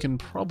think we can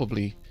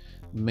probably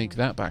make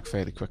that back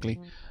fairly quickly.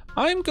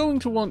 I'm going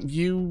to want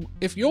you,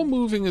 if you're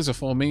moving as a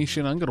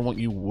formation, I'm going to want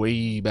you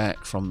way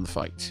back from the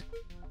fight.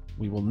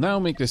 We will now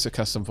make this a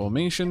custom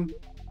formation.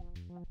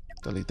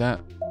 Delete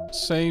that.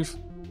 Save.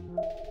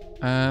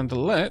 And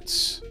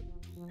let's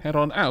head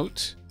on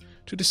out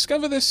to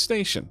discover this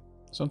station.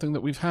 Something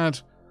that we've had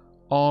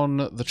on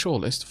the chore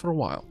list for a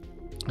while.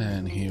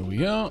 And here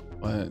we are.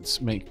 Let's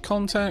make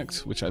contact,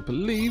 which I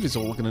believe is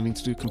all we're going to need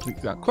to do to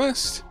complete that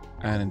quest.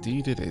 And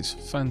indeed it is.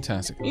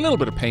 Fantastic. A little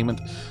bit of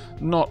payment,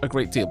 not a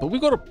great deal. But we've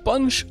got a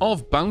bunch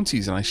of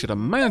bounties, and I should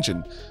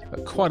imagine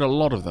that quite a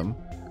lot of them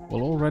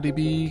will already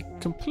be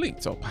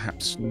complete. Or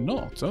perhaps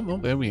not. Oh, well,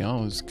 there we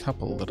are. There's a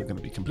couple that are going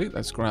to be complete.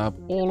 Let's grab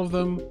all of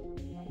them.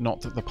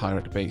 Not at the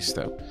pirate base,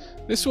 though.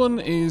 This one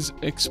is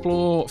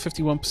explore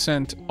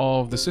 51%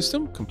 of the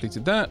system.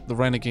 Completed that. The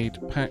Renegade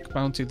Pack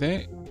bounty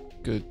there.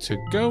 Good to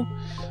go.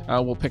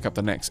 We'll pick up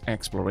the next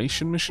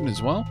exploration mission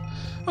as well.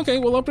 Okay,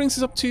 well that brings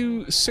us up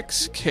to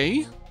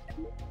 6k.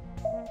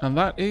 And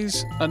that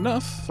is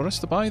enough for us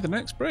to buy the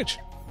next bridge.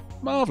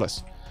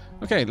 Marvellous.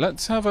 Okay,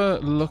 let's have a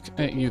look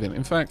at you then.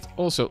 In fact,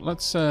 also,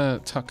 let's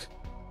tuck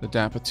the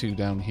Dapper 2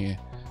 down here.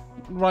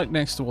 Right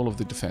next to all of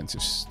the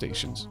defensive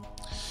stations.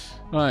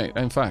 Right,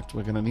 in fact,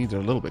 we're going to need it a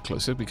little bit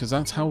closer because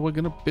that's how we're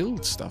going to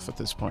build stuff at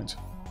this point.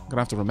 I'm going to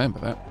have to remember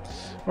that.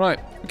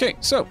 Right, okay,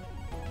 so...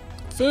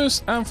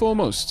 First and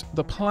foremost,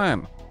 the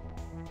plan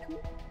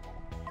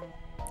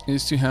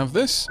is to have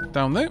this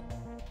down there.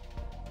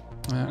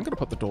 I'm going to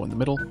put the door in the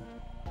middle.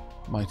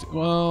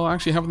 Well,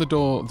 actually having the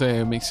door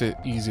there makes it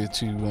easier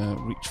to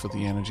reach for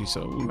the energy,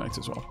 so we might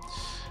as well.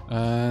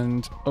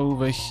 And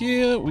over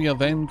here, we are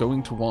then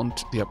going to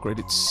want the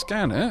upgraded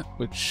scanner,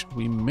 which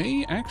we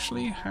may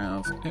actually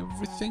have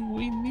everything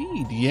we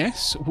need.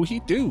 Yes,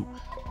 we do.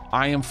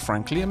 I am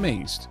frankly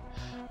amazed.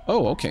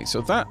 Oh, okay,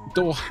 so that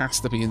door has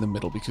to be in the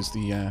middle because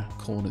the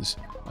corners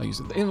are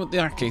using. In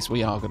that case,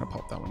 we are going to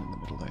pop that one in the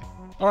middle there.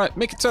 All right,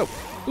 make it so.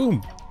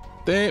 Boom.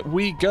 There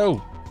we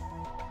go.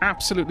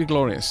 Absolutely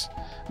glorious.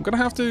 I'm going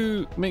to have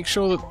to make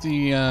sure that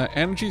the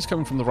energy is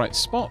coming from the right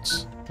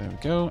spots. There we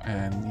go,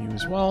 and you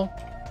as well.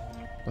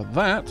 But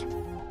that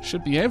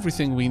should be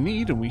everything we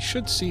need, and we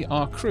should see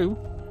our crew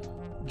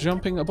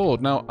jumping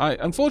aboard. Now,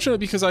 unfortunately,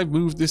 because I've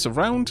moved this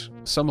around,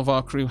 some of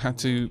our crew had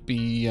to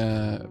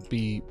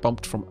be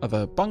bumped from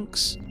other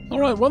bunks.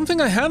 Alright, one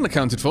thing I hadn't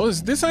accounted for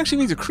is this actually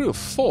needs a crew of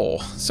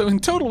 4. So in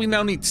total, we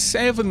now need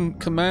 7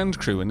 command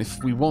crew, and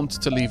if we want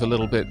to leave a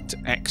little bit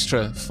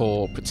extra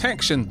for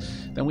protection,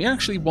 then we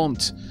actually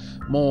want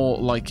more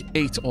like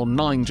 8 or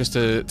 9 just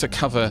to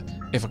cover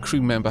if a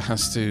crew member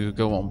has to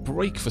go on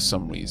break for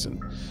some reason.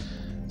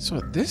 So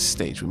at this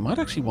stage, we might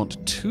actually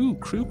want 2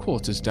 crew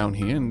quarters down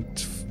here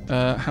and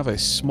have a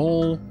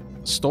small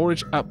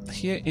storage up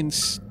here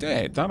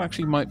instead. That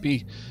actually might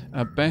be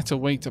a better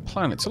way to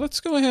plan it. So let's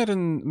go ahead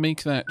and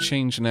make that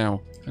change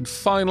now. And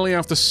finally,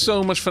 after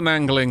so much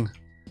finagling,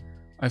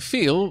 I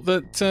feel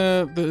that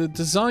the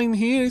design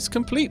here is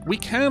complete. We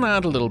can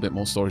add a little bit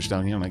more storage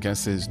down here, and I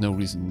guess there's no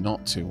reason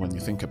not to when you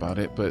think about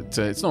it, but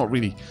it's not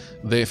really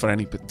there for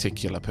any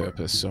particular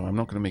purpose, so I'm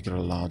not going to make it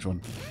a large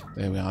one.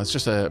 There we are. It's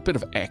just a bit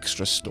of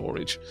extra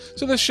storage.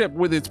 So this ship,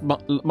 with its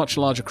much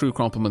larger crew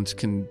complement,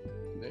 can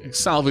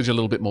salvage a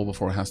little bit more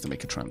before it has to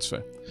make a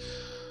transfer.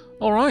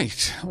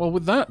 Alright, well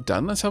with that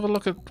done, let's have a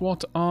look at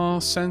what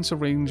our sensor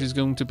range is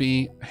going to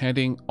be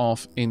heading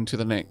off into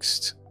the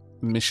next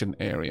mission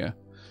area.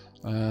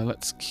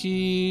 Let's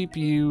keep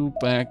you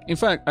back. In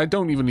fact, I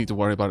don't even need to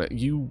worry about it.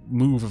 You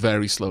move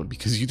very slowly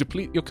because you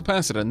deplete your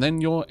capacitor and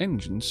then your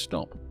engines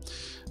stop.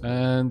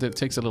 And it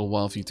takes a little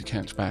while for you to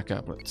catch back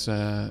up. Let's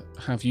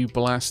have you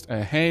blast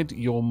ahead.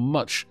 Your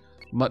much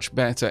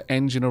better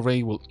engine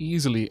array will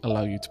easily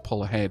allow you to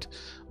pull ahead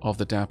of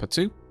the Dapper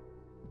 2.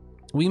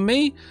 We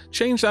may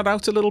change that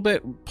out a little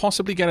bit,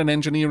 possibly get an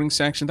engineering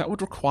section. That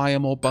would require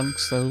more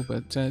bunks, though,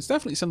 but it's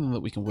definitely something that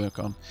we can work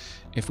on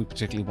if we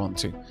particularly want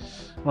to.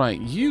 Right,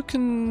 you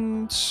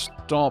can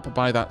stop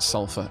by that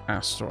sulfur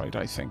asteroid,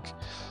 I think.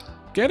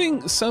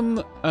 Getting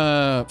some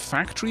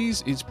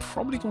factories is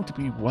probably going to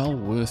be well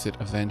worth it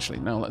eventually.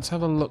 Now, let's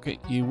have a look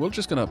at you. We're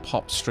just going to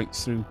pop straight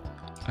through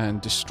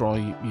and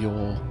destroy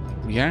your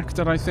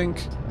reactor, I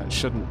think. That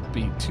shouldn't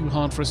be too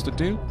hard for us to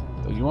do.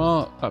 Though you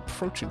are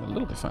approaching a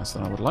little bit faster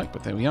than I would like,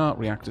 but there we are.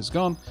 Reactor's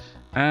gone.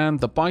 And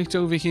the bite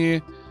over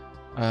here,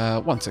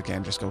 once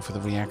again, just go for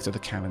the reactor. The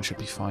cannon should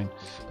be fine.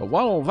 But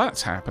while all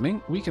that's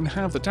happening, we can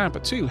have the Dapper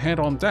 2 head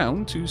on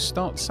down to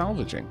start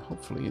salvaging.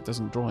 Hopefully it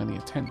doesn't draw any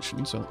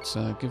attention, so let's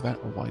give that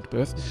a wide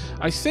berth.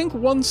 I think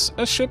once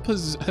a ship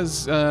has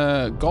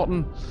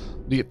gotten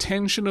the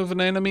attention of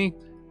an enemy,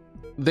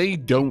 they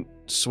don't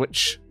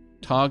switch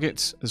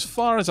targets, as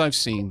far as I've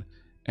seen.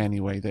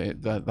 Anyway,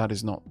 that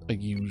is not a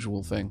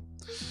usual thing.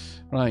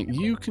 Right,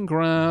 you can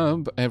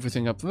grab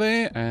everything up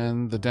there,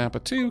 and the Dapper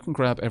 2 can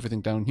grab everything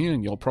down here,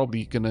 and you're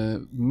probably going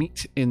to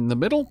meet in the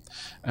middle,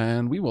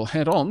 and we will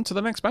head on to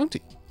the next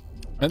bounty.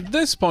 At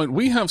this point,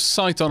 we have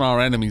sight on our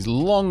enemies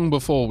long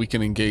before we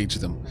can engage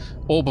them,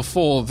 or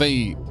before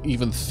they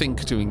even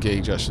think to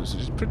engage us, which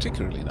is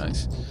particularly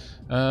nice.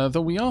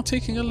 Though we are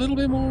taking a little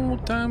bit more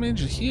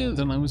damage here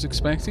than I was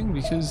expecting,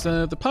 because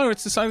the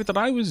pirates decided that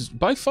I was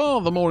by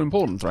far the more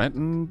important threat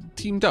and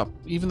teamed up,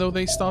 even though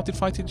they started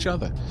fighting each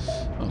other.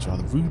 That was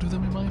rather rude of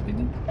them, in my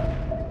opinion.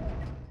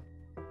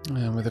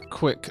 And with a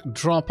quick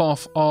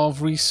drop-off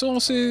of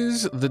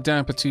resources, the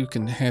Dapper 2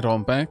 can head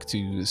on back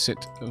to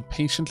sit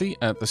patiently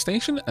at the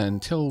station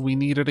until we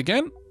need it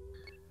again.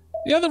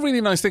 The other really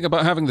nice thing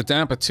about having the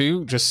Dapper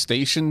 2 just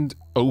stationed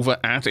over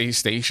at a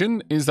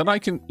station is that I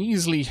can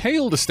easily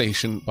hail the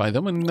station by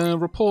them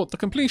and report the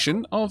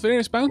completion of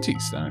various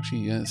bounties. That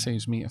actually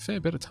saves me a fair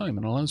bit of time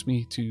and allows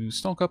me to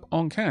stock up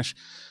on cash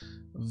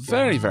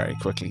very, very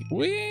quickly.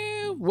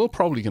 We're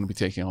probably going to be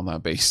taking on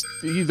that base,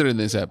 either in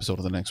this episode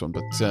or the next one,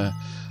 but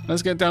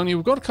let's get down here.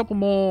 We've got a couple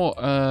more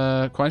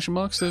question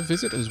marks to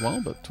visit as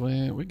well, but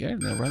we're getting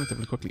there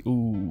relatively quickly.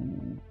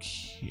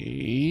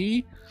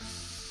 Okay.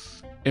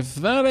 If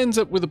that ends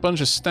up with a bunch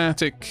of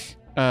static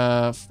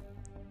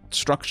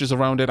structures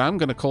around it, I'm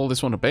going to call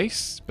this one a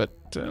base, but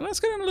let's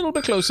get in a little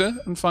bit closer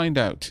and find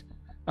out.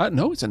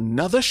 No, it's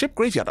another ship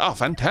graveyard. Oh,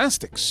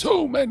 fantastic.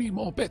 So many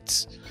more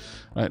bits.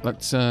 Right,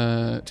 let's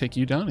take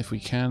you down if we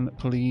can,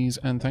 please,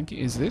 and thank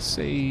you. Is this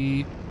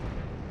a...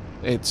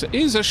 It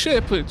is a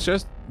ship, it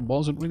just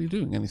wasn't really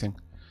doing anything.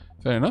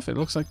 Fair enough, it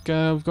looks like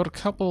we've got a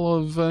couple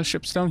of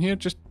ships down here,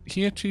 just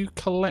here to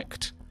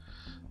collect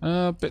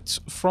bits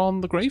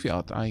from the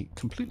graveyard. I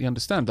completely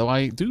understand, though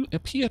I do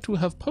appear to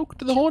have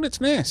poked the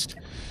hornet's nest.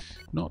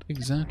 Not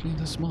exactly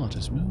the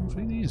smartest move,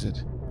 really, is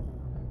it?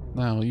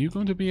 Now, are you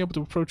going to be able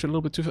to approach a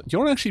little bit too far?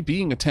 You're actually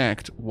being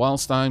attacked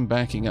whilst I'm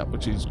backing up,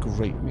 which is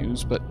great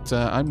news, but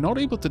I'm not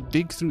able to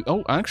dig through...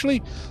 Oh,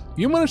 actually,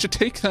 you managed to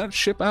take that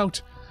ship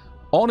out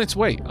on its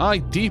way. I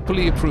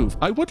deeply approve.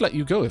 I would let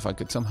you go if I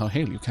could somehow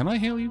hail you. Can I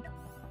hail you?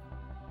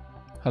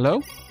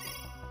 Hello?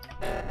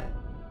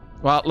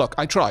 Well, look,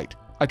 I tried.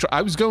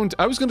 I was going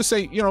to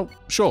say, you know,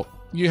 sure,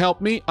 you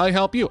help me, I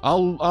help you.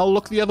 I'll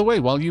look the other way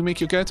while you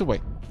make your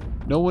getaway.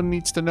 No one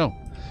needs to know.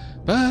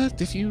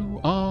 But if you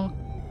are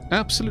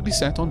absolutely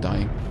set on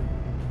dying.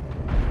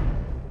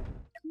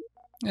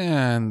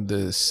 And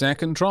the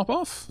second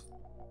drop-off.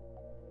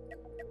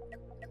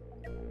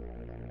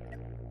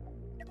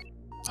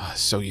 Oh,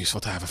 so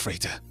useful to have a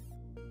freighter.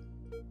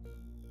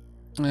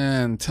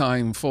 And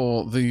time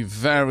for the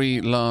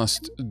very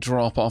last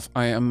drop-off,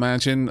 I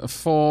imagine,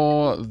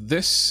 for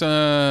this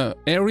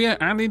area,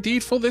 and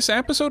indeed for this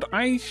episode,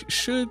 I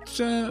should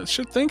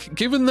think,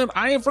 given that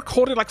I have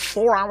recorded like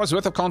 4 hours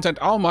worth of content,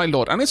 oh my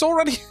lord, and it's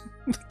already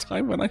the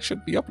time when I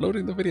should be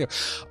uploading the video.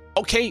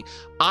 Okay,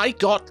 I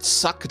got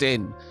sucked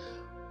in.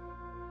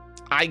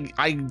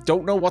 I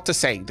don't know what to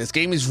say. This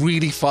game is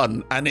really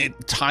fun, and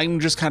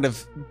time just kind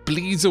of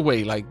bleeds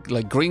away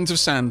like grains of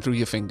sand through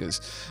your fingers.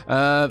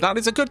 That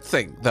is a good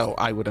thing, though,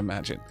 I would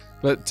imagine.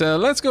 But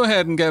let's go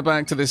ahead and get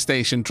back to this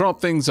station, drop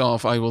things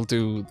off. I will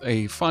do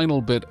a final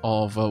bit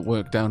of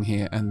work down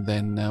here, and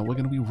then we're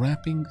going to be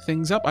wrapping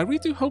things up. I really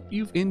do hope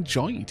you've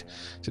enjoyed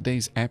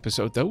today's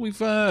episode, though.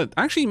 We've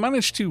actually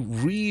managed to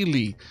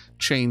really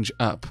change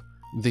up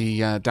the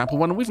Dapple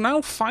one. We've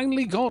now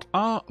finally got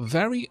our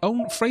very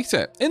own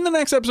freighter. In the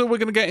next episode, we're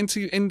going to get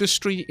into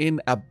industry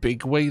in a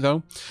big way,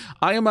 though.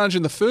 I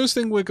imagine the first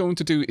thing we're going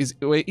to do is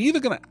we're either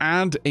going to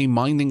add a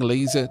mining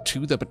laser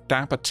to the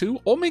Dapper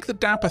 2 or make the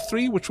Dapper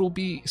 3, which will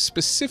be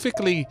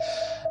specifically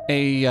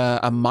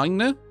a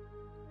miner,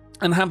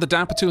 and have the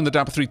Dapper 2 and the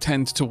Dapper 3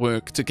 tend to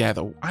work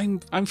together.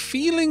 I'm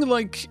feeling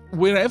like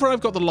wherever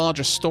I've got the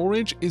largest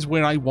storage is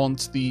where I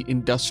want the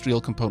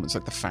industrial components,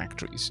 like the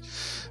factories.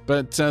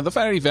 But the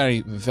very,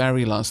 very,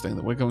 very last thing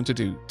that we're going to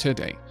do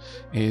today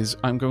is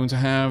I'm going to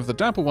have the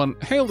Dapper 1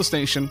 hail the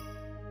station.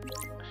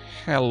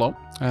 Hello.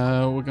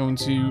 We're going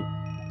to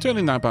turn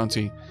in that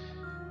bounty.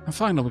 And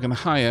finally, we're going to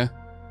hire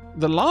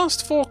the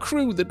last 4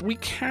 crew that we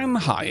can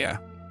hire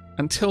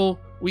until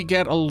we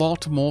get a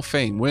lot more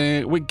fame.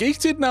 We're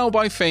gated now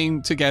by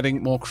fame to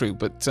getting more crew,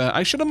 but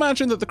I should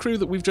imagine that the crew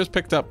that we've just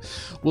picked up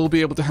will be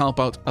able to help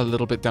out a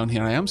little bit down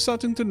here. I am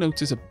starting to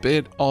notice a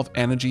bit of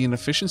energy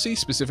inefficiency,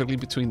 specifically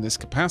between this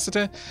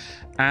capacitor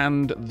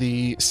and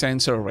the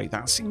sensor array.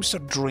 That seems to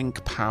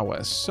drink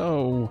power,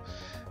 so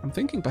I'm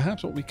thinking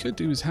perhaps what we could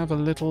do is have a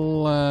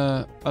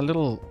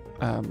little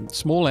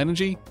small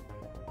energy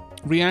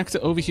reactor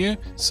over here,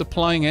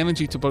 supplying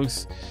energy to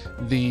both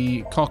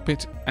the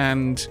cockpit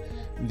and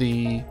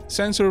the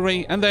sensor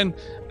array, and then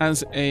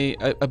as a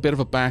bit of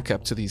a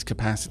backup to these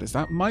capacitors.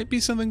 That might be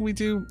something we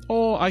do,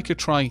 or I could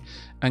try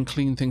and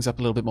clean things up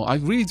a little bit more. I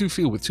really do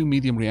feel with 2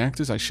 medium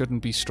reactors I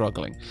shouldn't be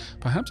struggling.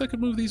 Perhaps I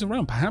could move these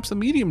around. Perhaps the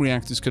medium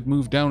reactors could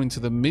move down into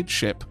the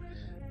midship,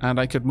 and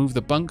I could move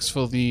the bunks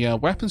for the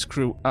weapons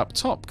crew up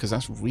top, because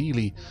that's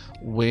really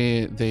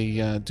where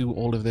they do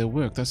all of their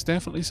work. That's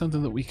definitely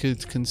something that we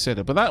could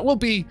consider. But that will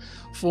be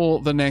for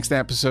the next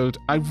episode.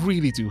 I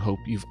really do hope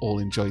you've all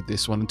enjoyed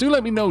this one. And do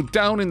let me know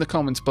down in the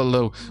comments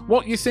below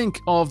what you think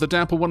of the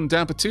Dapper 1 and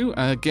Dapper 2.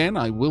 Again,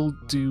 I will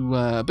do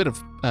a bit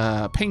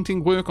of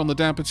painting work on the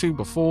Dapper 2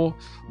 before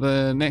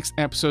the next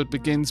episode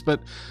begins. But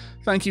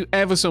thank you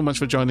ever so much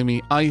for joining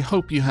me. I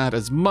hope you had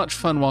as much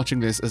fun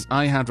watching this as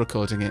I had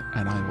recording it,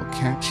 and I will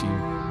catch you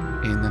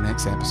in the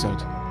next episode.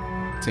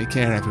 Take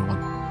care,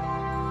 everyone.